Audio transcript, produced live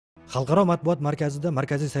Xalqaro matbuot markazida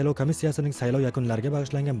Markaziy saylov komissiyasining saylov yakunlariga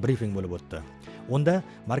bag'ishlangan brifing bo'lib o'tdi. Unda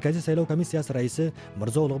Markaziy saylov komissiyasi raisi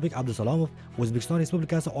Mirzo Ulug'bek Abdusalomov O'zbekiston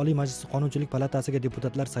Respublikasi Oliy Majlisi Qonunchilik palatasiga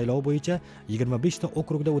deputatlar saylovi bo'yicha 25 ta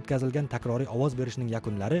okrugda o'tkazilgan takroriy ovoz berishning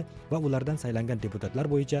yakunlari va ulardan saylangan deputatlar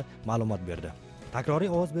bo'yicha ma'lumot berdi. Takroriy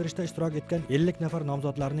ovoz berishda ishtirok etgan 50 nafar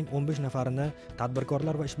nomzodlarning 15 nafarini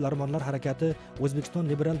Tadbirkorlar va ishbilarmonlar harakati O'zbekiston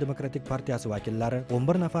Liberal Demokratik partiyasi vakillari,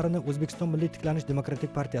 11 nafarini O'zbekiston Milliy tiklanish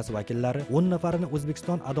demokratik partiyasi vakillari, 10 nafarini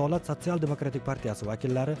O'zbekiston Adolat sotsial demokratik partiyasi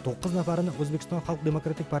vakillari, 9 nafarini O'zbekiston Xalq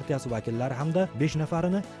demokratik partiyasi vakillari hamda 5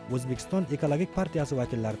 nafarini O'zbekiston ekologik partiyasi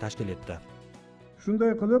vakillari tashkil etdi.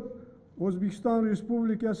 Shunday qilib, O'zbekiston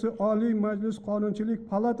Respublikasi Oliy Majlis Qonunchilik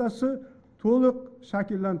palatasi to'liq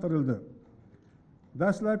shakllantirildi.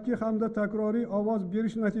 Dastlabki hamda takroriy ovoz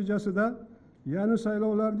berish natijasida, ya'ni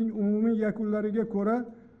saylovlarning umumiy yakunlariga ko'ra,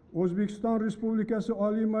 O'zbekiston Respublikasi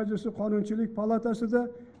Oliy Majlisi Qonunchilik palatasida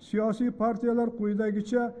siyosiy partiyalar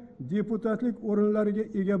quyidagicha deputatlik o'rinlariga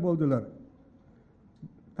ega bo'ldilar.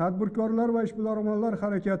 Tadbirkorlar va ishbilarmonlar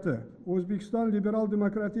harakati O'zbekiston Liberal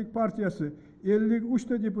Demokratik partiyasi 53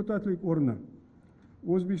 ta deputatlik o'rni,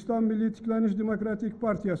 O'zbekiston Milliy tiklanish demokratik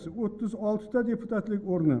partiyasi 36 ta deputatlik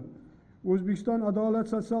o'rni, O'zbekiston Adolat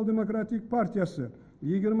sotsial demokratik partiyasi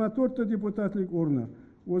 24 ta deputatlik o'rni,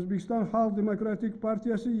 O'zbekiston Xalq demokratik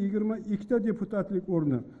partiyasi 22 ta deputatlik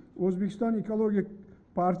o'rni, O'zbekiston ekologik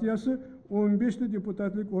partiyasi 15 ta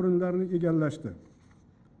deputatlik o'rinlarini egallashdi.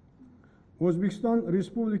 O'zbekiston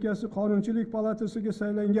Respublikasi Qonunchilik palatasiga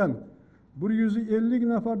saylangan 150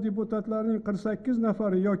 nafar deputatlarning 48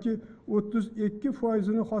 nafari yoki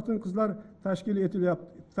 32% xotin-qizlar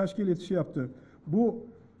tashkil etishyapti. Bu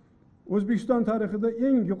O'zbekiston tarixida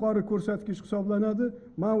eng yuqori ko'rsatkich hisoblanadi.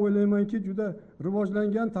 Men o'ylaymanki, juda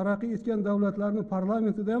rivojlangan, taraqqiy etgan davlatlarning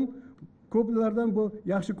parlamentida ham ko'plardan bu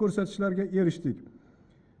yaxshi ko'rsatkichlarga erishdik.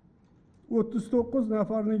 39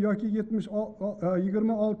 nafarni yoki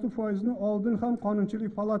 26%ni oldin ham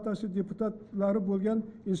Qonunchilik palatasi deputatlari bo'lgan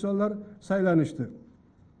insonlar saylanishdi.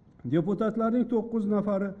 Deputatlarning 9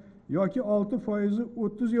 nafari yoki 6%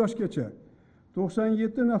 30 yoshgacha,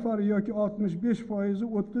 97 nafar yoki 65%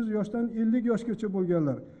 30 yoshdan 50 yoshgacha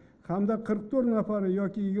bo'lganlar hamda 44 nafari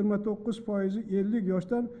yoki 29% 50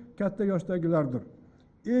 yoshdan katta yoshdagilardir.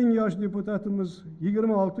 Eng yosh deputatimiz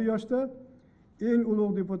 26 yoshda, eng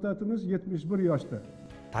ulug' deputatimiz 71 yoshda.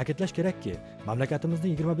 Ta'kidlash kerakki,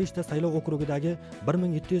 mamlakatimizning 25 ta saylov okrugidagi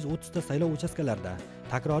 1730 ta saylov uchastkalarida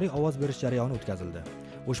takroriy ovoz berish jarayoni o'tkazildi.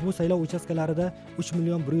 Ushbu saylov uchastkalarida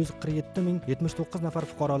 3,177,079 nafar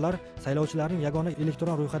fuqarolar saylovchilarning yagona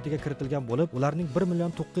elektron ro'yxatiga kiritilgan bo'lib, ularning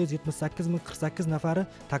 1,978,048 nafari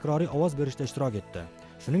takroriy ovoz berishda ishtirok etdi.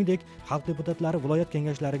 Shuningdek, xalq deputatlari viloyat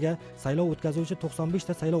kengashlariga saylov o'tkazuvchi 95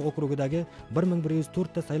 ta saylov okrugidagi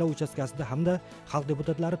 1104 ta saylov uchastkasida hamda xalq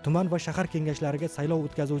deputatlari tuman va shahar kengashlariga saylov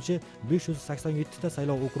o'tkazuvchi 587 ta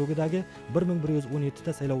saylov okrugidagi 1117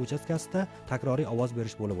 ta saylov uchastkasida takroriy ovoz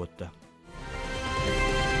berish bo'lib o'tdi.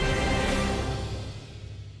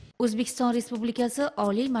 O'zbekiston Respublikasi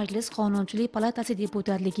Oliy Majlis Qonunchilik palatasi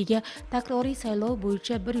deputatligiga takroriy saylov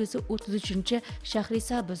bo'yicha 133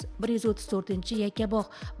 Shahrisabz, 134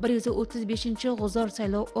 Yakkabog', 135 G'uzor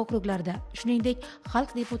saylov okruglarida, shuningdek, xalq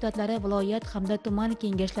deputatlari viloyat hamda tuman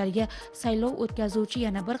kengashlariga saylov o'tkazuvchi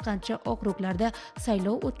yana bir qancha okruglarda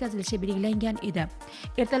saylov o'tkazilishi belgilangan edi.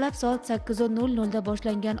 Ertalab soat 8:00 da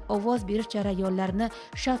boshlangan ovoz berish jarayonlarini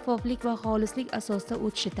shaffoflik va xolislik asosida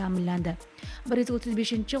o'tishi ta'minlandi.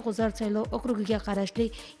 135 G'uzor saylov okrugiga qarashli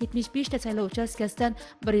 75 ta saylov uchastkasidan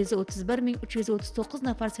 131,339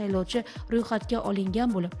 nafar saylovchi ro'yxatga olingan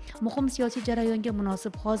bo'lib, muhim siyosiy jarayonga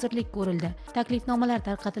munosib hozirlik ko'rildi. Taklifnomalar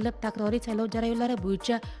tarqatilib, takroriy saylov jarayonlari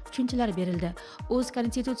bo'yicha tushunchalar berildi. O'z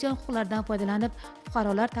konstitutsion huquqlaridan foydalanib,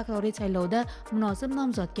 fuqarolar takroriy saylovda munosib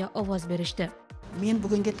nomzodga ovoz berishdi. Men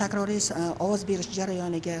bugungi takroriy ovoz berish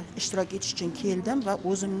jarayoniga ishtirok etish uchun keldim va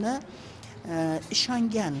o'zimni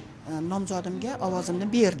ishongan nomzodimga ovozimni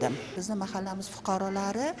berdim. Bizning mahallamiz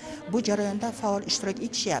fuqarolari bu jarayonda faol ishtirok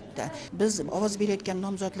etishyapti. Biz ovoz berayotgan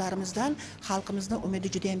nomzodlarimizdan xalqimizning umidi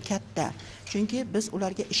juda ham katta. Chunki biz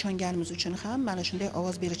ularga ishonganimiz uchun ham mana shunday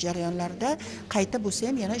ovoz berish jarayonlarida qayta bo'lsa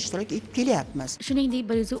ham yana ishtirok etib kelyapmiz. Shuningdek,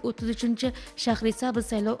 133 Shahrisabz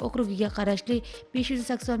saylov okrugiga qarashli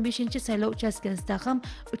 585 saylov uchastkasida ham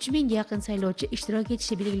 3000 ga yaqin saylovchi ishtirok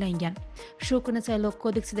etishi belgilangan. Shu kuni saylov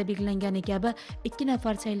kodeksida belgilangani kabi 2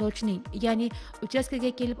 nafar saylovchining, ya'ni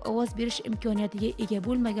uchastkaga kelib ovoz berish imkoniyatiga ega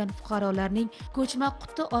bo'lmagan fuqarolarning ko'chma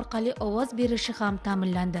quti orqali ovoz berishi ham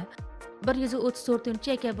ta'minlandi. 134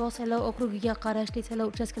 Yakkabog' saylov okrugiga qarashli saylov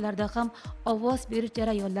uchastkalarida ham ovoz berish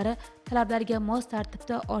jarayonlari talablarga mos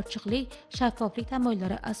tartibda ochiqlik, shaffoflik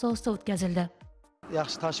tamoyillari asosida o'tkazildi.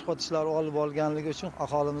 yaxshi tashviqot ishlari olib olganligi uchun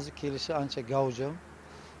aholimizni kelishi ancha gavjum.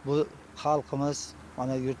 Bu xalqimiz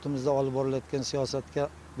mana yurtimizda olib borilayotgan siyosatga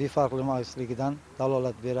befarqlik emasligidan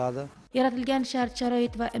dalolat beradi. Yaratilgan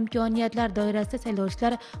shart-sharoit va imkoniyatlar doirasida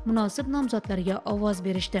saylovchilar munosib nomzodlarga ovoz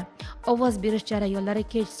berishdi. Ovoz berish jarayonlari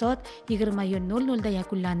kech soat 20:00 da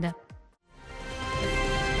yakunlandi.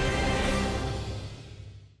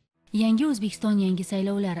 Yangi O'zbekiston yangi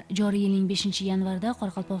saylovlar joriy yilning 5-yanvarida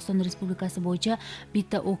Qoraqalpog'iston Respublikasi bo'yicha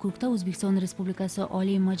bitta okrugda O'zbekiston Respublikasi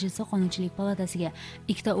Oliy Majlisi Qonunchilik palatasiga,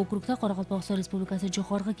 ikkita okrugda Qoraqalpog'iston Respublikasi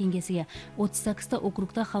Jo'qorg'i Kengashiga, 38 ta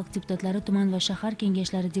okrugda xalq deputatlari tuman va shahar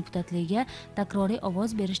kengashlari deputatligiga takroriy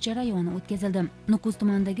ovoz berish jarayoni o'tkazildi. Nukus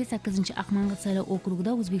tumanidagi 8-Aqmang'it saylov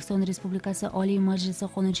okrugida O'zbekiston Respublikasi Oliy Majlisi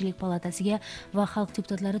Qonunchilik palatasiga va xalq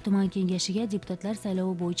deputatlari tuman kengashiga deputatlar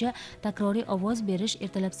saylovi bo'yicha takroriy ovoz berish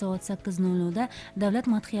ertalab soat 8:00 da davlat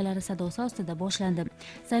madhiyalari sadosi ostida boshlandi.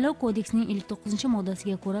 Saylov kodeksining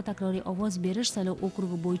 59-moddasiga ko'ra takroriy ovoz berish saylov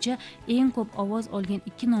okrugi bo'yicha eng ko'p ovoz olgan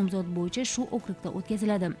 2 nomzod bo'yicha shu okrugda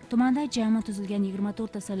o'tkaziladi. Tumanda jami tuzilgan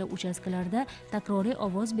 24 ta saylov uchastkalarida takroriy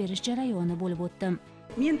ovoz berish jarayoni bo'lib o'tdi.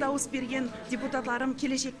 Men da'vos bergan deputatlarim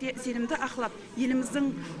kelajakda senimni aqlab, elimizning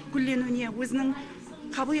gullanuvini, o'zining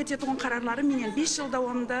qabul etadigan qarorlari menen 5 yil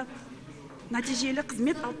davomida natijali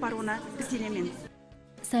xizmat olib borishini istayman.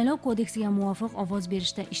 Saylov kodeksiga muvofiq ovoz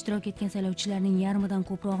berishda ishtirok etgan saylovchilarning yarmidan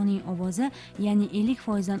ko'prog'ining ovozi, ya'ni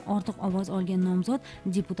 50% dan ortiq ovoz olgan nomzod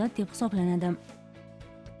deputat deb hisoblanadi.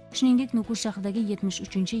 Shuningdek, Nukus shahridagi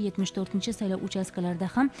 73-74 saylov uchastkalarida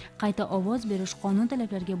ham qayta ovoz berish qonun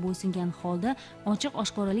talablariga bo'ysungan holda ochiq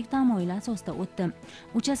oshkoralik tamoyili asosida o'tdi.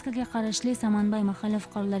 Uchastkaga qarashli Samanbay mahalla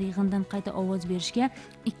fuqarolar yig'inidan qayta ovoz berishga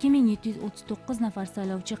 2739 nafar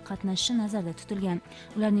saylovchi qatnashishi nazarda tutilgan.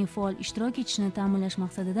 Ularning faol ishtirok etishini ta'minlash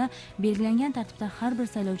maqsadida belgilangan tartibda har bir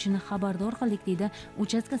saylovchini xabardor qildik, deydi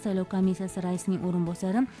uchastka saylov komissiyasi raisining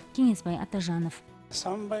o'rinbosari Kengesbay Atajanov.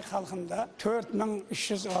 Samanbay xalqында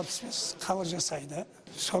 4365 qabul жасайды.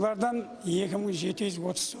 Solardan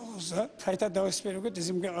 2739'u qayta da'vos beruvga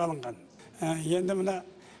tizimga olingan. Endi buna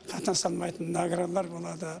qatnasholmaydigan nagradlar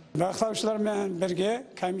bo'ladi. Baqlavchilar bilan birga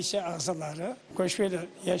komissiya a'zolari ko'chpeli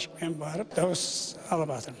yashikdan borib da'vos olib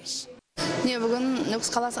o'tiramiz. Бүгін Нүкіс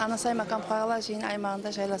қаласы Анасай Макам Қағала жиын аймағында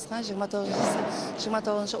жайласқан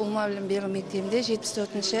 29-шы ұлма білім беру мектебінде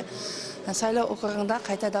 74-ші сайлау округында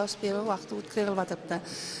қайта дауыс беру уақыты өткізіліп жатырды.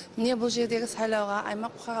 Міне бұл жердегі сайлауға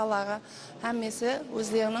аймақ бұқаралары әммесі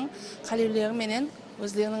өздерінің қалеулері менен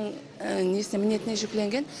өздерінің мінетіне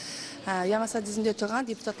жүкленген ямаса тізімде тұрған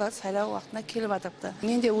депутаттар сайлау уақытына келіп жатырды.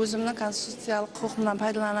 Мен де өзімнің конституциялық құқығымнан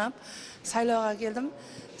пайдаланып сайлауға келдім.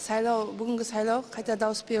 Бүгінгі сайлау қайта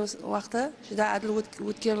дауыс беру уақыты жүдә әділ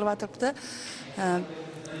өткеріліп жатырды.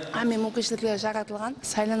 Әмме мүмкіншіліктер жаратылған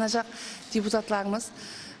сайланacak депутатларымыз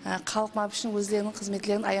халықма үшін өздерінің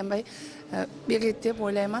қызметлерін аянбай береді деп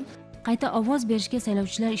ойлаймын. Qayta ovoz berishga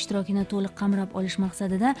saylovchilar ishtirokini to'liq qamrab olish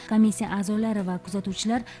maqsadida komissiya a'zolari va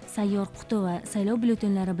kuzatuvchilar sayyor quti va saylov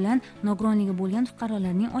byulletenlari bilan nogironligi bo'lgan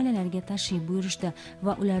fuqarolarning oilalariga tashrif buyurishdi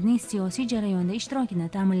va ularning siyosiy jarayonda ishtirokini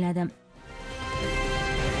ta'minladi.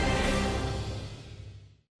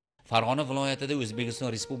 Farg'ona viloyatida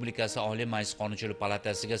O'zbekiston Respublikasi Oliy Majlis Qonunchilik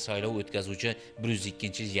palatasiga saylov o'tkazuvchi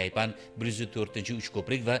 102-Yaypan,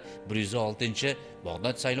 104-Uchko'prik va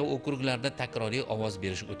 106-Bog'dod saylov okruglarida takroriy ovoz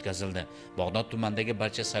berish o'tkazildi. Bog'dod tumanidagi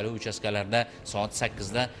barcha saylov uchastkalarida soat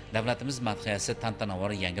 8 da davlatimiz madhiyasi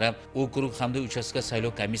tantanavor yangrab, okrug hamda uchastka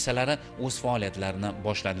saylov komissiyalari o'z faoliyatlarini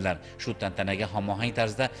boshladilar. Shu tantanaga hamohang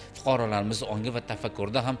tarzda fuqarolarimiz ongi va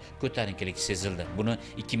tafakkurda ham ko'tarinkilik sezildi. Buni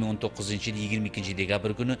 2019-22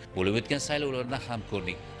 dekabr kuni bo'lib o'tgan saylovlarda ham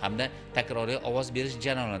ko'rdik hamda takroriy ovoz berish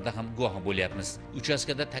jarayonlarida ham guvoh bo'lyapmiz.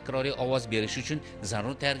 Uchastkada takroriy ovoz berish uchun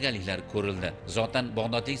zarur tayyorgarliklar ko'rildi. Zotan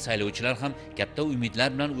bog'dodlik saylovchilar ham katta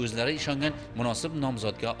umidlar bilan o'zlari ishongan munosib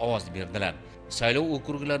nomzodga ovoz berdilar. Saylov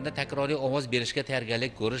okruglarida takroriy ovoz berishga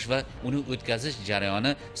tayyorgarlik ko'rish va uni o'tkazish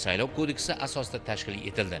jarayoni saylov kodeksi asosida tashkil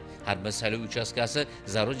etildi. Har bir saylov uchastkasi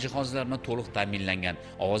zarur jihozlar bilan to'liq ta'minlangan.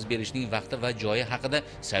 Ovoz berishning vaqti va joyi haqida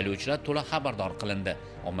saylovchilar to'liq xabardor qilindi.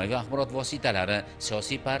 Ommaviy axborot vositalari,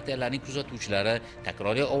 siyosiy partiyalarning kuzatuvchilari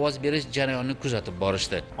takroriy ovoz berish jarayonini kuzatib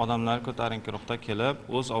borishdi. Odamlar ko'tarinki ruhda kelib,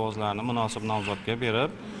 o'z ovozlarini munosib nomzodga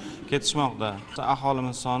berib ketishmoqda.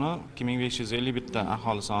 Aholimiz soni 2551 ta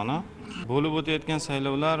aholi soni. Bo'lib o'tayotgan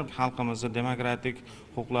saylovlar xalqimizning demokratik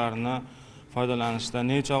huquqlarini foydalanishda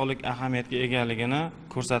nechog'lik ahamiyatga egaligini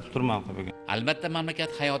ko'rsatib turmoqda bugun. Albatta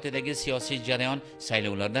mamlakat hayotidagi siyosiy jarayon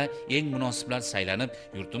saylovlarda eng munosiblar saylanib,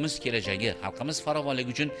 yurtimiz kelajagi, xalqimiz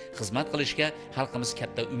farovonligi uchun xizmat qilishga xalqimiz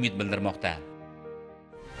katta umid bildirmoqda.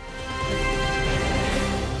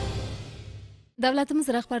 Davlatimiz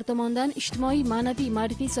rahbari tomonidan ijtimoiy, ma'naviy,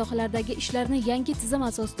 ma'rifiy sohalardagi ishlarni yangi tizim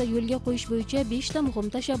asosida yo'lga qo'yish bo'yicha 5 ta muhim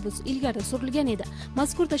tashabbus ilgari surilgan edi.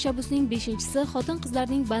 Mazkur tashabbusning 5-inchisi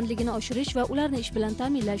xotin-qizlarning bandligini oshirish va ularni ish bilan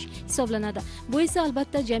ta'minlash hisoblanadi. Bu esa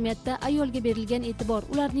albatta jamiyatda ayolga berilgan e'tibor,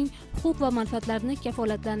 ularning huquq va manfaatlarini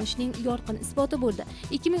kafolatlanishning yorqin isboti bo'ldi.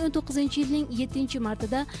 2019-yilning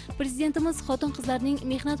 7-martida Prezidentimiz xotin-qizlarning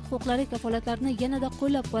mehnat huquqlari kafolatlarini yanada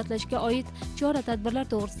qo'llab-quvvatlashga oid chora-tadbirlar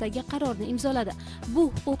to'g'risidagi qarorni imzoladi. Bu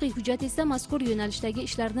huquqiy hujjat esa mazkur yo'nalishdagi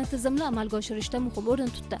ishlarni tizimli amalga oshirishda muhim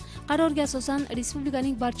o'rin tutdi. Qarorga asosan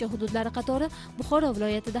respublikaning barcha hududlari qatori Buxoro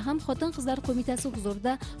viloyatida ham xotin-qizlar qo'mitasi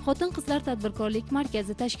huzurida xotin-qizlar tadbirkorlik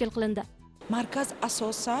markazi tashkil qilindi. Markaz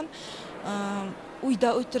asosan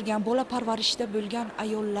uyda o'tirgan, bola parvarishida bo'lgan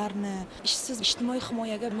ayollarni, ishsiz, ijtimoiy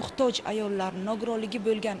himoyaga muhtoj ayollarni, nogironligi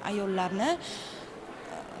bo'lgan ayollarni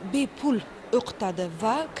bepul o'qitadi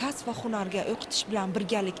va kasb va hunarga o'qitish bilan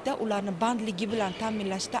birgalikda ularni bandligi bilan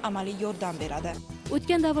ta'minlashda amaliy yordam beradi.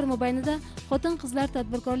 O'tgan davr mobaynida Xotin-qizlar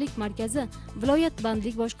tadbirkorlik markazi, viloyat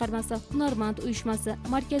bandlik boshqarmasi, hunarmand uyushmasi,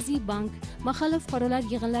 markaziy bank, mahalla fuqarolar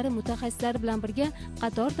yig'inlari mutaxassislari bilan birga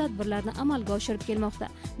qator tadbirlarni amalga oshirib kelmoqda.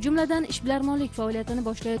 Jumladan ishbilarmonlik faoliyatini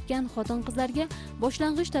boshlayotgan xotin-qizlarga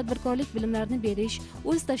boshlang'ich tadbirkorlik bilimlarini berish,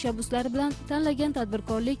 o'z tashabbuslari bilan tanlagan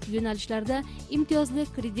tadbirkorlik yo'nalishlarida imtiyozli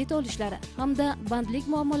kredit olishlari hamda bandlik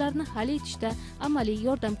muammolarini hal etishda amaliy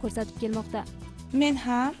yordam ko'rsatib kelmoqda. Men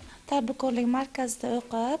ham tadbirkorlik markazida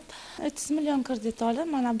o'qib 30 million kredit olib,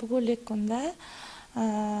 mana bugungi kunda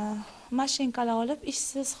mashinkalar olib,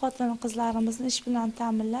 ishsiz xotin-qizlarimizni ish bilan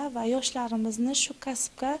ta'minlab va yoshlarimizni shu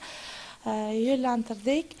kasbga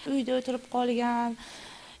yo'llantirdik. Uyda o'tirib qolgan,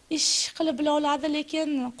 ish qilib bila oladi, lekin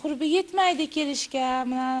qurbi yetmaydi kelishga.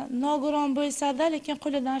 Mana nogiron bo'lsa-da, lekin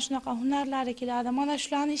qo'lidan shunaqa hunarlari keladi. Mana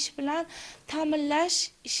shularni ish bilan ta'minlash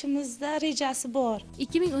ishimizda rejasi bor.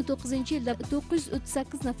 2019-yilda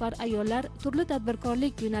 938 nafar ayollar turli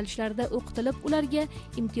tadbirkorlik yo'nalishlarida o'qitilib, ularga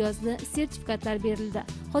imtiyozli sertifikatlar berildi.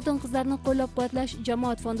 Xotin-qizlarni qo'llab-quvvatlash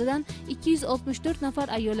jamoat fondidan 264 nafar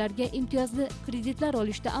ayollarga imtiyozli kreditlar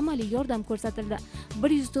olishda amaliy yordam ko'rsatildi.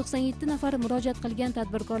 197 nafar murojaat qilgan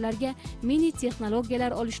tadbirkorlarga mini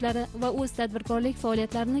texnologiyalar olishlari va o'z tadbirkorlik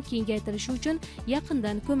faoliyatlarini kengaytirishi uchun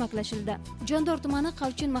yaqindan ko'maklashildi. Jondor tumani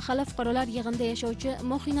Qavchin mahalla fuqarolar yig'inida yashovchi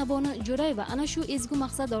Mohinaboni Jo'rayeva ana shu ezgu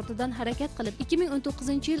maqsad ortidan harakat qilib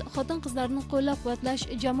 2019-yil xotin-qizlarni qo'llab-quvvatlash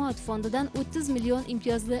jamoat fondidan 30 million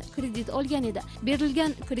imtiyozli kredit olgan edi.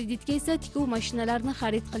 Berilgan kreditga esa tikuv mashinalarini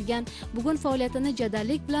xarid qilgan. Bugun faoliyatini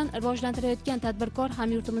jadallik bilan rivojlantirayotgan tadbirkor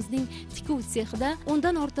hamyurtimizning tikuv sexida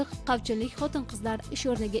o'ndan ortiq qavchinlik xotin-qizlar ish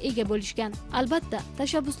o'rniga ega bo'lishgan. Albatta,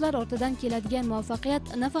 tashabbuslar ortidan keladigan muvaffaqiyat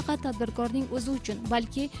nafaqat tadbirkorning o'zi uchun,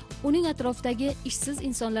 balki uning atrofidagi ishsiz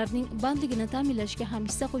insonlarning bandligini ta'minlashga ham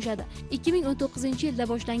hissa qo'shadi. 2019-yilda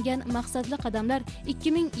boshlangan maqsadli qadamlar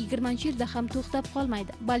 2020-yilda ham to'xtab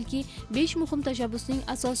qolmaydi, balki 5 muhim tashabbusning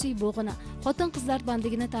asosiy bo'g'ini xotin-qizlar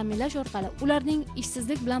bandligini ta'minlash orqali ularning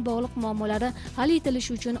ishsizlik bilan bog'liq muammolari hal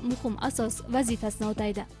etilishi uchun muhim asos vazifasini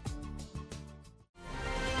o'taydi.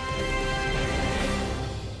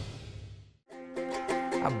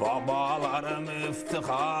 Bobolarim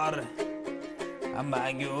iftixor,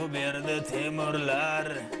 mangu berdi temurlar.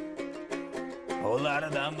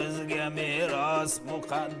 Ulardan bizga meros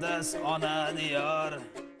muqaddas ona diyor.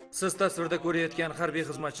 Siz tasvirda ko'rayotgan harbiy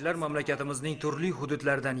xizmatchilar mamlakatimizning turli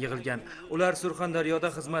hududlaridan yig'ilgan. Ular Surxondaryoda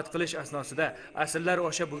xizmat qilish asnosida asrlar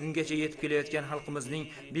osha bugungacha yetib kelayotgan xalqimizning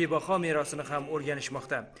bebaho merosini ham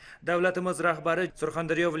o'rganishmoqda. Davlatimiz rahbari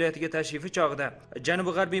Surxondaryo viloyatiga tashrifi chog'ida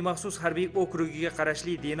Janubi-g'arbiy maxsus harbiy okrugiga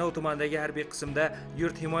qarashli Denov tumanidagi harbiy qismda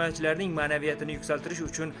yurt himoyachilarining ma'naviyatini yuksaltirish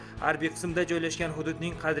uchun harbiy qismda joylashgan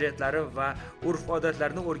hududning qadriyatlari va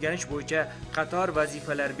urf-odatlarini o'rganish bo'yicha qator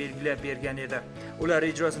vazifalar belgilab bergan edi. Ular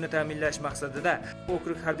ijrosini ta'minlash maqsadida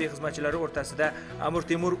okrug harbiy xizmatchilari o'rtasida Amir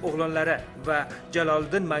Temur o'g'lonlari va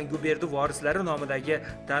Jaloliddin Manguberdi vorislari nomidagi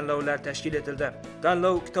tanlovlar tashkil etildi.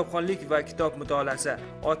 Tanlov kitobxonlik va kitob mutolaasi,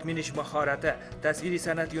 ot minish mahorati, tasviriy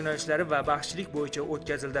san'at yo'nalishlari va baxshichilik bo'yicha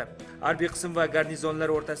o'tkazildi. Harbiy qism va garnizonlar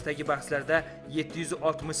o'rtasidagi bahslarda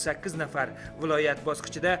 768 nafar, viloyat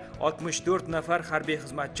bosqichida 64 nafar harbiy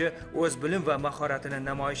xizmatchi o'z bilim va mahoratini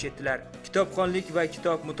namoyish etdilar. Kitobxonlik va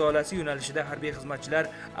kitob mutolaasi yo'nalishida harbiy xizmatchilar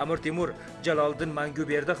Amir Temur, Jaloliddin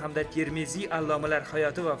Manguberdi hamda Termiziy allomalar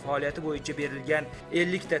hayoti va faoliyati bo'yicha berilgan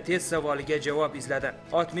 50 ta test savoliga javob izladi.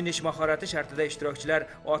 Ot minish mahorati shartida ishtirokchilar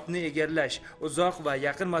otni egallash, uzoq va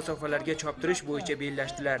yaqin masofalarga choptirish bo'yicha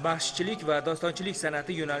bellashdilar. Baxshichilik va dostonchilik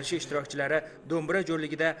san'ati yo'nalishi ishtirokchilari do'mbira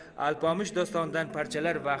jo'rligida alpomish dostonidan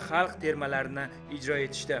parchalar va xalq termalarini ijro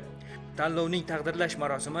etishdi. Tanlovning taqdirlash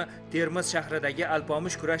marosimi Termiz shahridagi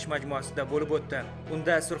Alpomish kurash majmuasida bo'lib o'tdi.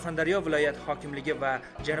 Unda Surxondaryo viloyat hokimligi va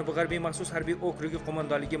Janubi-G'arbiy maxsus harbiy okrugi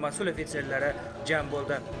qo'mondonligi mas'ul ofitserlari jam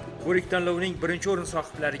bo'ldi. Ko'rik tanlovining birinchi o'rin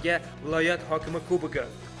sohiblariga viloyat hokimi kubogi,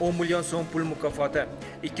 10 million so'm pul mukofoti,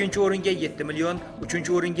 ikkinchi o'ringa 7 million,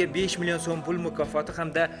 uchinchi o'ringa 5 million so'm pul mukofoti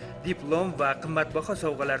hamda diplom va qimmatbaho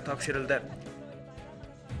sovg'alar topshirildi.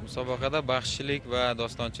 Musobaqada baxshichilik va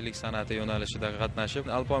dostonchilik san'ati yo'nalishida qatnashib,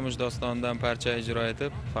 Alpomish dostonidan parcha ijro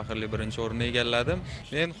etib, faxrli birinchi o'rinni egalladim.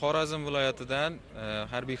 Men Xorazm viloyatidan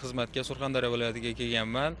harbiy xizmatga Surxondaryo viloyatiga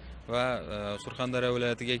kelganman va Surxondaryo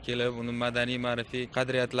viloyatiga kelib, uni madaniy ma'rifiy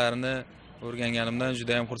qadriyatlarini o'rganganimdan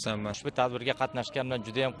juda ham xursandman. Ushbu tadbirga qatnashganimdan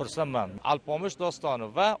juda ham xursandman. Alpomish dostoni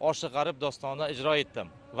va Oshiq g'arib dostonini ijro etdim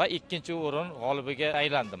va ikkinchi o'rin g'olibiga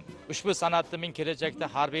aylandim. Ushbu san'atni men kelajakda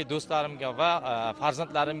harbiy do'stlarimga va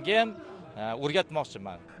farzandlarimga ham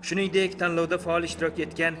o'rgatmoqchiman. Shuningdek, tanlovda faol ishtirok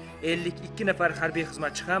etgan 52 nafar harbiy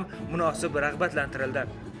xizmatchi ham munosib rag'batlantirildi.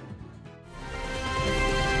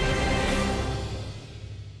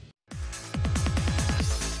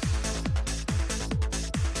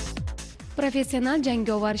 Professional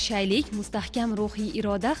jangovar shaylik, mustahkam ruhiy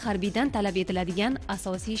iroda harbiydan talab etiladigan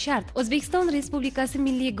asosiy shart. O'zbekiston Respublikasi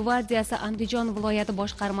Milliy gvardiyasi Andijon viloyati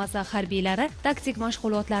boshqarmasi harbiylari taktik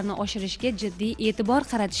mashg'ulotlarni oshirishga jiddiy e'tibor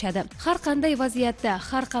qaratishadi. Har qanday vaziyatda,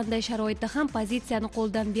 har qanday sharoitda ham pozitsiyani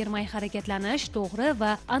qo'ldan bermay harakatlanish to'g'ri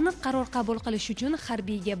va aniq qaror qabul qilish uchun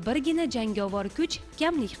harbiyga birgina jangovar kuch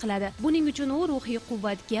kamlik qiladi. Buning uchun u ruhiy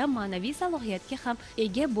quvvatga, ma'naviy salohiyatga ham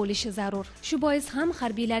ega bo'lishi zarur. Shu bois ham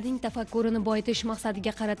harbiylarning tafakkurini boyitish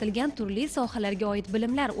maqsadiga qaratilgan turli sohalarga oid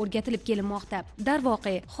bilimlar o'rgatilib kelinmoqda.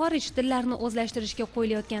 Darvoqe, xorij tillarini o'zlashtirishga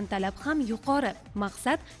qo'yilayotgan talab ham yuqori.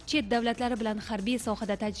 Maqsad chet davlatlari bilan harbiy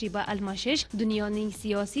sohada tajriba almashish, dunyoning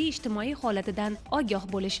siyosiy, ijtimoiy holatidan ogoh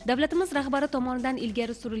bo'lish. Davlatimiz rahbari tomonidan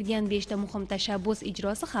ilgari surilgan 5 ta muhim tashabbus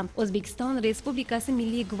ijrosi ham O'zbekiston Respublikasi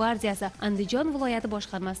Milliy gvardiyasi Andijon viloyati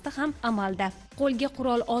boshqarmasida ham amalda. Qo'lga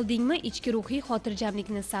qurol oldingmi, ichki ruhiy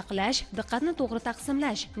xotirjamlikni saqlash, diqqatni to'g'ri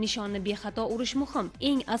taqsimlash, nishonni bexato urish muhim.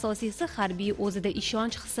 Eng asosiysi harbiy o'zida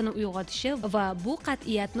ishonch hissini uyg'otishi va bu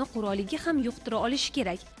qat'iyatni quroliga ham yuqtira olishi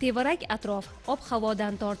kerak. Tevarak atrof,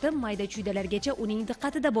 ob-havodan tortib mayda-chuydalargacha uning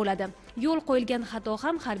diqqatida bo'ladi. Yo'l qo'yilgan xato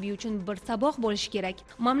ham harbiy uchun bir saboq bo'lishi kerak.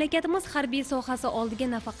 Mamlakatimiz harbiy sohasi oldiga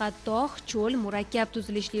nafaqat tog', cho'l, murakkab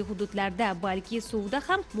tuzilishli hududlarda, balki suvda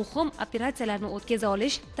ham muhim operatsiyalarni o'tkaza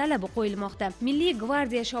olish talabi qo'yilmoqda. Milliy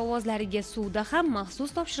gvardiya shovvozlariga suvda ham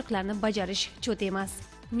maxsus topshiriqlarni bajarish cho't emas.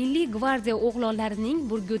 Milliy gvardiya o'g'lonlarining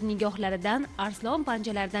burgut nigohlaridan, arslon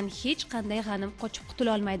panjalaridan hech qanday g'anim qochib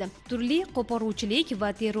qutula olmaydi. Turli qo'poruvchilik va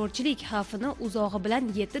terrorchilik xavfini uzog'i bilan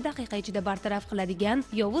 7 daqiqa ichida bartaraf qiladigan,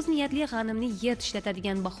 yovuz niyatli g'animni yer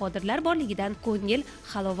tishlatadigan bahodirlar borligidan ko'ngil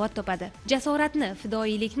halovat topadi. Jasoratni,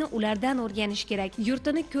 fidoyilikni ulardan o'rganish kerak.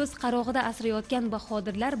 Yurtini ko'z qarog'ida asrayotgan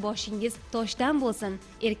bahodirlar, boshingiz toshdan bo'lsin.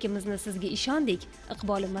 Erkimizni sizga ishondik,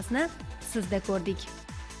 iqbolimizni sizda ko'rdik.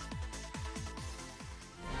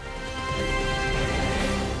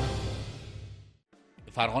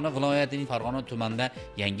 Farg'ona viloyatining Farg'ona tumanida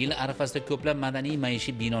Yangi yil arafasida ko'plab madaniy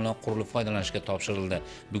maishiy binolar qurilib foydalanishga topshirildi.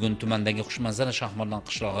 Bugun tumandagi Xushmanzara Shahmardon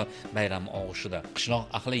qishlog'i bayram og'ushida. Qishloq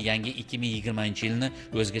ahli yangi 2020-yilni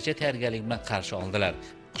o'zgacha tayyorgarlik bilan qarshi oldilar.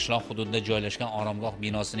 Qishloq hududida joylashgan oromgoh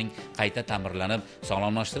binosining qayta ta'mirlanib,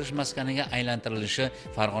 sog'lomlashtirish maskaniga aylantirilishi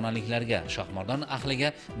farg'onaliklarga, Shahmardon ahliga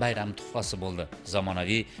bayram tuhfasi bo'ldi.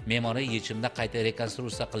 Zamonaviy me'moriy yechimda qayta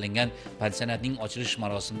rekonstruksiya qilingan pansionatning ochilish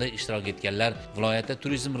marosimida ishtirok etganlar viloyatda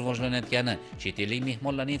turizm rivojlanayotgani, chet ellik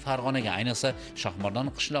mehmonlarning Farg'onaga, ayniqsa Shahmardon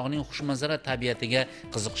qishlog'ining xushmanzara tabiatiga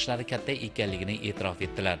qiziqishlari katta ekanligini e'tirof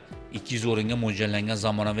etdilar. 200 o'ringa mo'ljallangan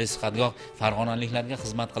zamonaviy sihatgoh farg'onaliklarga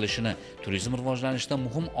xizmat qilishini, turizm rivojlanishida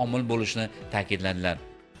muhim omil bo'lishini ta'kidladilar.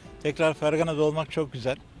 Tekrar Farg'onada olmak çok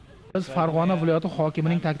güzel. Biz Farg'ona viloyati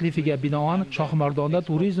hokimining taklifiga binoan Shohmardonda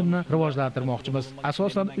turizmni rivojlantirmoqchimiz.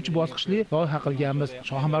 Asosan 3 bosqichli loyiha qilganmiz.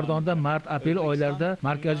 Shohmardonda mart-aprel oylarida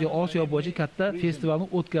Markaziy Osiyo bo'yicha katta festivalni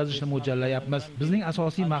o'tkazishni mo'ljallayapmiz. Bizning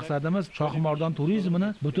asosiy maqsadimiz Shohmardon turizmini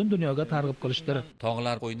butun dunyoga targ'ib qilishdir.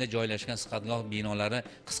 Tog'lar qo'yinida joylashgan sihatgoh binolari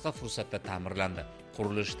qisqa fursatda ta'mirlandi.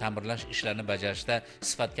 Qurilish, ta'mirlash ishlarini bajarishda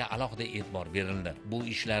sifatga alohida e'tibor berildi. Bu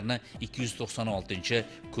ishlarni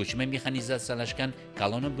 296-ko'chma mexanizatsiyalashgan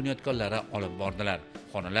kolonna bunyodkorlari olib bordilar.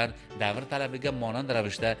 kutubxonalar davr talabiga monand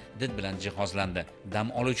ravishda did bilan jihozlandi.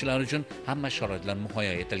 Dam oluvchilar uchun hamma sharoitlar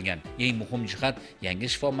muhayyo etilgan. Eng muhim jihat, yangi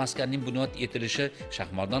shifo maskanining bunyod etilishi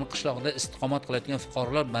Shahmardon qishlog'ida istiqomat qilayotgan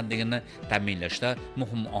fuqarolar bandligini ta'minlashda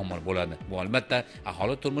muhim omil bo'ladi. Bu albatta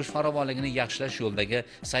aholi turmush farovonligini yaxshilash yo'lidagi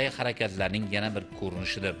sa'y-harakatlarning yana bir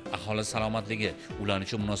ko'rinishidir. Aholi salomatligi, ular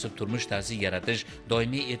uchun munosib turmush tarzi yaratish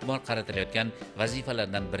doimiy e'tibor qaratilayotgan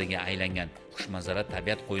vazifalardan biriga aylangan. Xushmanzara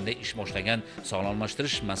tabiat qo'yinida ish boshlagan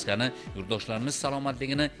sog'lomlashtirish maskani yurtdoshlarimiz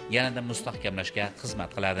salomatligini yanada mustahkamlashga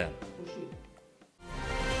xizmat qiladi.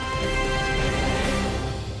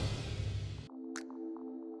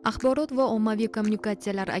 Axborot va ommaviy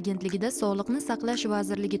kommunikatsiyalar agentligida Sog'liqni saqlash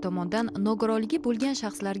vazirligi tomonidan nogironligi bo'lgan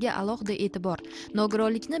shaxslarga alohida e'tibor,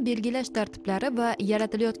 nogironlikni belgilash tartiblari va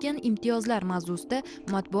yaratilayotgan imtiyozlar mavzusida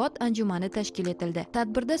matbuot anjumani tashkil etildi.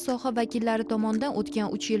 Tadbirda soha vakillari tomonidan o'tgan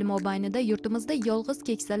 3 yil mobaynida yurtimizda yolg'iz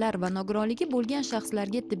keksalar va nogironligi bo'lgan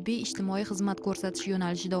shaxslarga tibbiy ijtimoiy xizmat ko'rsatish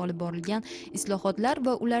yo'nalishida olib borilgan islohotlar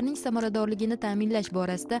va ularning samaradorligini ta'minlash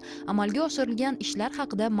borasida amalga oshirilgan ishlar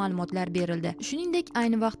haqida ma'lumotlar berildi. Shuningdek,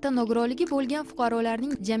 ayni vaqtda nogironligi bo'lgan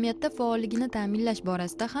fuqarolarning jamiyatda faolligini ta'minlash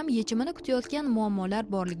borasida ham yechimini kutayotgan muammolar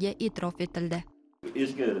borligi e'tirof etildi.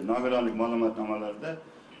 Eski nogironlik ma'lumotnomalarida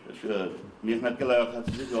shu mehnatga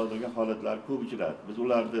layoqatsizlik yozilgan holatlar ko'p uchradi. Biz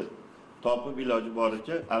ularni topib iloji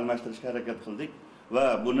boricha almashtirishga harakat qildik va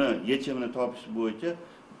buni yechimini topish bo'yicha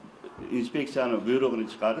inspeksiyani buyrug'ini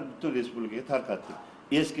chiqarib butun respublikaga tarqatdik.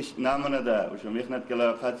 Eski namunada o'sha mehnatga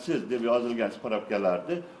layoqatsiz deb yozilgan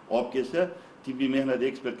spravkalarni olib kelsa, tibbiy mehnat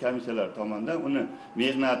ekspert komissiyalari tomonidan uni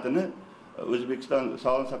mehnatini O'zbekiston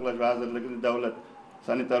Sog'liqni saqlash vazirligining davlat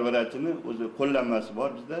sanitar vrachini o'zi qo'llanmasi bor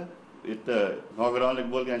bizda. Erta nogironlik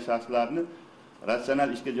bo'lgan shaxslarni ratsional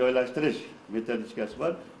ishga joylashtirish metodikasi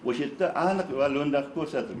bor. O'sha yerda aniq va lo'nda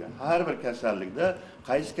ko'rsatilgan. Har bir kasallikda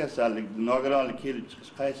qaysi kasallik, nogironlik kelib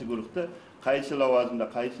chiqish qaysi guruhda, qaysi lavozimda,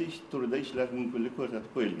 qaysi ish turida ishlash mumkinligi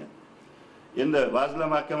ko'rsatib qo'yilgan. Endi Vazirlar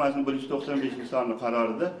Mahkamasining 195-sonli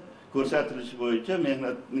qarorida ko'rsatilishi bo'yicha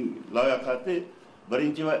mehnatning layoqati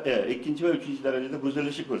 1 va 2 va 3 darajada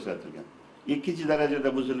buzilishi ko'rsatilgan. 2 darajada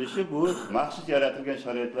buzilishi bu maxsus yaratilgan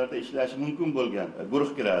sharoitlarda ishlashi mumkin bo'lgan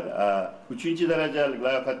guruh kiradi. 3 darajalik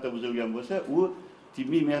layoqatda buzilgan bo'lsa, u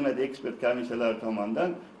tibbiy mehnat ekspert komissiyalari tomonidan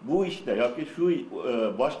bu ishda yoki shu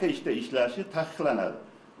boshqa ishda ishlashi taqiqlanadi.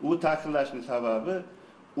 U taqiqlashning sababi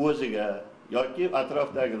o'ziga yoki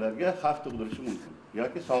atrofdagilarga xavf tug'dirishi mumkin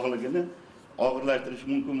yoki sog'ligini og'irlashtirishi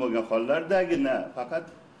mumkin bo'lgan hollardagina faqat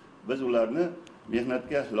biz ularni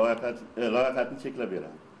mehnatga layoqatini cheklab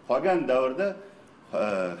beramiz. Qolgan davrda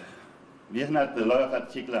mehnat layoqati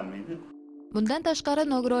cheklanmaydi. Bundan tashqari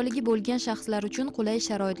nogironligi bo'lgan shaxslar uchun qulay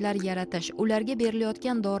sharoitlar yaratish, ularga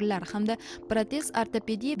berilayotgan dorilar hamda protez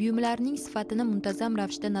ortopediya buyumlarining sifatini muntazam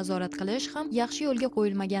ravishda nazorat qilish ham yaxshi yo'lga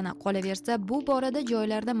qo'yilmagani. Qolaversa, bu borada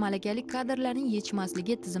joylarda malakali kadrlarning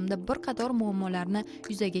yetishmasligi tizimda bir qator muammolarni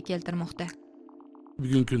yuzaga keltirmoqda.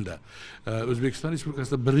 Bugungi kunda O'zbekiston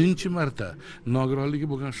Respublikasida birinchi marta nogironligi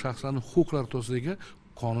bo'lgan shaxslarning huquqlari to'g'risidagi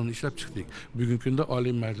qonun ishlab chiqdik. Bugungi kunda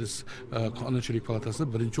Oliy Majlis Qonunchilik palatasida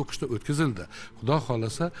birinchi o'qishda o'tkazildi. Xudo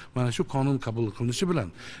xolasa, mana shu qonun qabul qilinishi bilan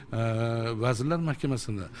Vazirlar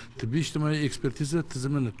Mahkamasini tibbiy ijtimoiy ekspertiza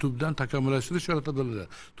tizimini tubdan takomillashtirish chora-tadbirlari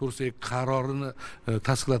to'g'risidagi qarorini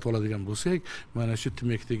tasdiqlatib oladigan bo'lsak, mana shu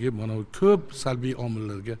timekdagi mana ko'p salbiy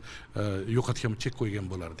omillarga yo'qotgan chek qo'ygan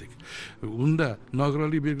bo'lardik. Unda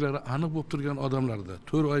nogironlik belgilari aniq bo'lib turgan odamlarda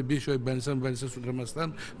 4 oy, 5 oy bansa sudramasdan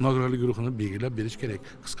nogironlik guruhini belgilab berish kerak.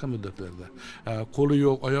 Qisqa muddatlarda qo'li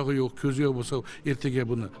yo'q, oyog'i yo'q, ko'zi yo'q bo'lsa, ertaga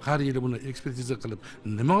buni har yili buni ekspertiza qilib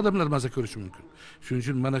nima odamlar maza ko'rishi mumkin. Shuning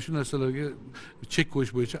uchun mana shu narsalarga chek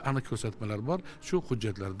qo'yish bo'yicha aniq ko'rsatmalar bor. Shu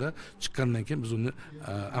hujjatlarda chiqqandan keyin biz uni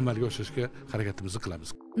amalga oshirishga harakatimizni qilamiz.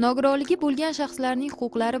 Nogironligi bo'lgan shaxslarning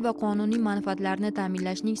huquqlari va qonuniy manfaatlarini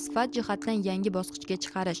ta'minlashning sifat jihatdan yangi bosqichga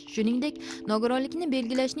chiqarish, shuningdek, nogironlikni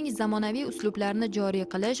belgilashning zamonaviy uslublarini joriy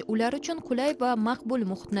qilish, ular uchun qulay va maqbul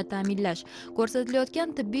muhitni ta'minlash,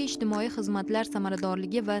 ko'rsatilayotgan tibbiy ijtimoiy xizmatlar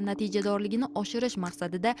samaradorligi va natijadorligini oshirish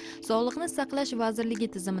maqsadida Sog'liqni saqlash vazirligi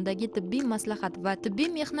tizimidagi tibbiy maslahat va tibbiy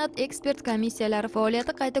mehnat ekspert komissiyalari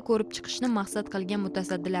faoliyati qayta ko'rib chiqishni maqsad qilgan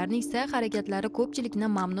mutasaddilarning sa'y-harakatlari ko'pchilikni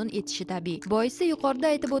mamnun etishi tabiiy. Boisi yuqorida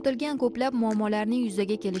aytib o'tilgan ko'plab muammolarning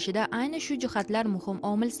yuzaga kelishida ayni shu jihatlar muhim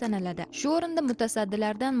omil sanaladi. Shu o'rinda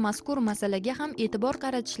mutasaddilardan mazkur masalaga ham e'tibor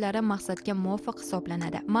qaratishlari maqsadga muvofiq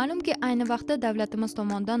hisoblanadi. Ma'lumki, ayni vaqtda davlatimiz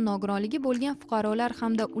tomonidan nogironligi bo'lgan fuqarolar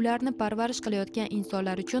hamda ularni parvarish qilayotgan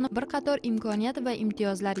insonlar uchun bir qator imkoniyat va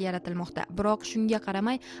imtiyozlar yaratilmoqda. Biroq shunga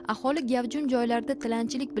qaramay, aholi gavjum joylarda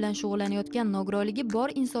tilanchilik bilan shug'ullanayotgan nogironligi bor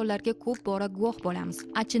insonlarga ko'p bora guvoh bo'lamiz.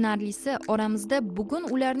 Achinarlisi, oramizda bugun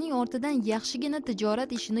ularning ortidan yaxshigina tijorat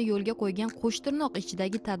ishini yo'lga qo'ygan qo'shtirnoq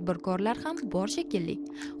ichidagi tadbirkorlar ham bor shekilli.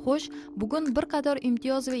 Xo'sh, bugun bir qator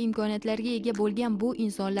imtiyoz va imkoniyatlarga ega bo'lgan bu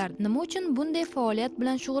insonlar nima uchun bunday faoliyat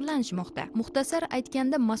bilan shug'ullanishmoqda? Muxtasar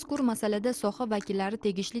aytganda, mazkur masalada soha vakillari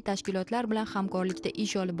tegishli tashkilotlar bilan hamkorlikda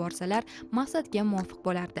ish olib borsalar, maqsadga muvofiq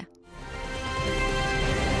bo'lardi.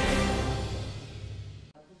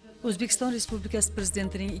 O'zbekiston Respublikasi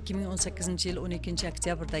Prezidentining 2018-yil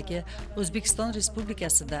 12-oktyabrdagi O'zbekiston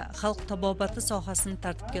Respublikasida xalq tabobati sohasini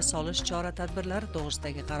tartibga solish chora-tadbirlari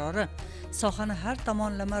to'g'risidagi qarori sohani har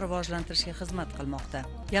tomonlama rivojlantirishga xizmat qilmoqda.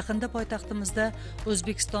 Yaqinda poytaxtimizda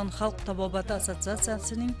O'zbekiston Xalq tabobati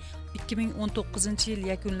assotsiatsiyasining 2019-yil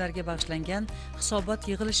yakunlariga bag'ishlangan hisobot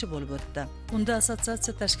yig'ilishi bo'lib o'tdi. Unda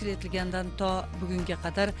assotsiatsiya tashkil etilgandan to bugunga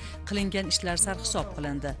qadar qilingan ishlar sarhisob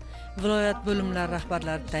qilindi. Viloyat bo'limlar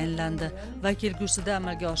rahbarlari tayinlandi va kelgusida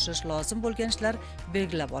amalga oshirish lozim bo'lgan ishlar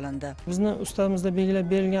belgilab olindi. Bizni ustamizda belgilab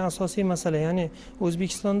berilgan asosiy masala, ya'ni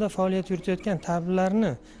O'zbekistonda faoliyat yuritayotgan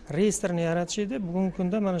tablarni reyestrini yaratish edi. Bugungi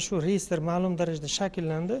kunda mana shu reyestr ma'lum darajada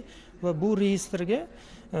shakllandi va bu reyestrga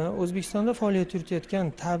O'zbekistonda faoliyat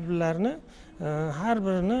yuritayotgan tablarni har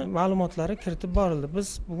birini ma'lumotlari kiritib borildi. Biz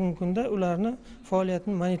bugungi kunda ularni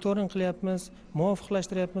faoliyatini monitoring qilyapmiz,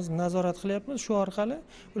 muvofiqlashtiryapmiz, nazorat qilyapmiz. Shu orqali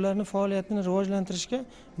ularni faoliyatini rivojlantirishga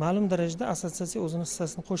ma'lum darajada assotsiatsiya o'zining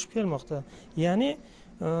hissasini qo'shib kelmoqda. Ya'ni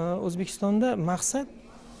O'zbekistonda maqsad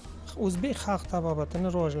o'zbek xalq tabobatini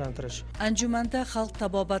rivojlantirish. Anjumanda xalq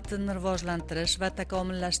tabobatini rivojlantirish va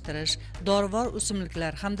takomillashtirish, dorivor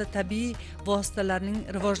o'simliklar hamda tabiiy vositalarning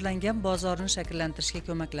rivojlangan bozorini shakllantirishga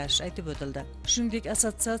ko'maklashish aytib o'tildi. Shuningdek,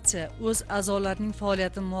 assotsiatsiya o'z a'zolarining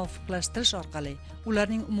faoliyatini muvofiqlashtirish orqali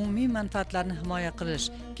ularning umumiy manfaatlarini himoya qilish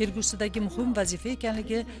kelgusidagi muhim vazifa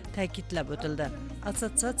ekanligi ta'kidlab o'tildi.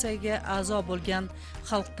 Assotsiatsiyaga a'zo bo'lgan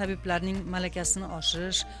xalq tabiblarining malakasini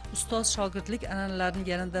oshirish, ustoz shogirdlik an'analarini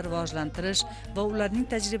yanada rivojlantirish va ularning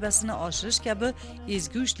tajribasini oshirish kabi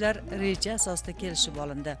ezgu ishlar reja asosida kelishib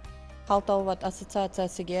olindi. Xalq tabobat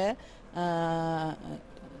assotsiatsiyasiga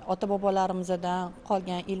ota-bobolarimizdan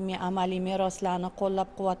qolgan ilmiy amaliy meroslarni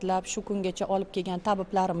qo'llab-quvvatlab shu kungacha olib kelgan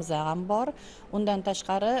tabiblarimiz ham bor. Undan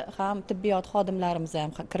tashqari ham tibbiyot xodimlarimiz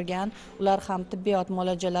ham kirgan. Ular ham tibbiyot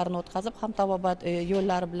muolajalarini o'tkazib, ham tabobat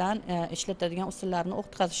yo'llari bilan ishlatadigan usullarni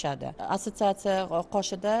o'tkazishadi. Assotsiatsiya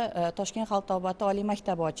qoshida Toshkent xalq tabobati oliy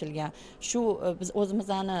maktabi ochilgan. Shu biz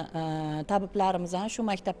o'zimizning tabiblarimizni shu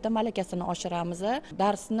maktabda malakasini oshiramiz.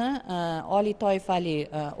 Darsni oliy toifali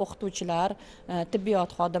o'qituvchilar,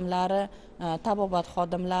 tibbiyot xodimlari, tabobat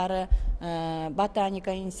xodimlari,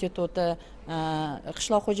 botanika instituti,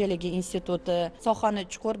 qishloq xo'jaligi instituti, sohani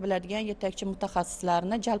chuqur biladigan yetakchi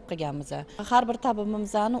mutaxassislarni jalb qilganmiz. Har bir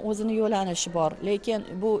tabibimizning o'zining yo'nalishi bor, lekin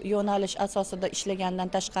bu yo'nalish asosida ishlagandan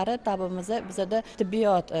tashqari tabibimizda bizada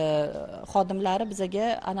tibbiyot xodimlari bizga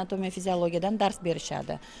anatomiya fiziologiyadan dars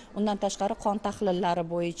berishadi. Undan tashqari qon tahlillari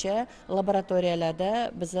bo'yicha laboratoriyalarda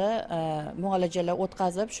biz muolajalar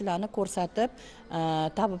o'tkazib, shularni ko'rsatib,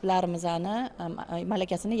 tabiblarimizni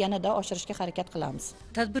malakasini yanada oshirishga harakat qilamiz.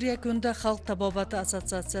 Tadbir yakunida Xalq tabobati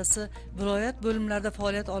assotsiatsiyasi viloyat bo'limlarida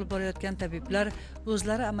faoliyat olib borayotgan tabiblar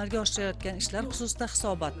o'zlari amalga oshirayotgan ishlar xususida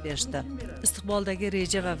hisobot berishdi. Istiqboldagi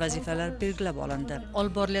reja va vazifalar belgilab olindi.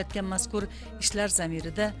 Olib borilayotgan mazkur ishlar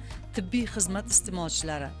zamirida tibbiy xizmat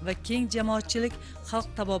iste'molchilari va keng jamoatchilik xalq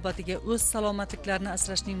tabobatiga o'z salomatliklarini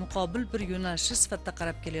asrashning muqobil bir yo'nalishi sifatida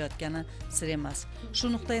qarab kelayotgani sir emas. Shu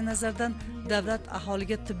nuqtai nazardan davlat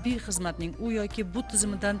aholiga tibbiy xizmatning u yoki bu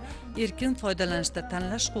tizimidan erkin foydalanishda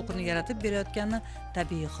tanlash huquqini yaratib berayotgani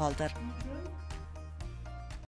tabiiy holdir.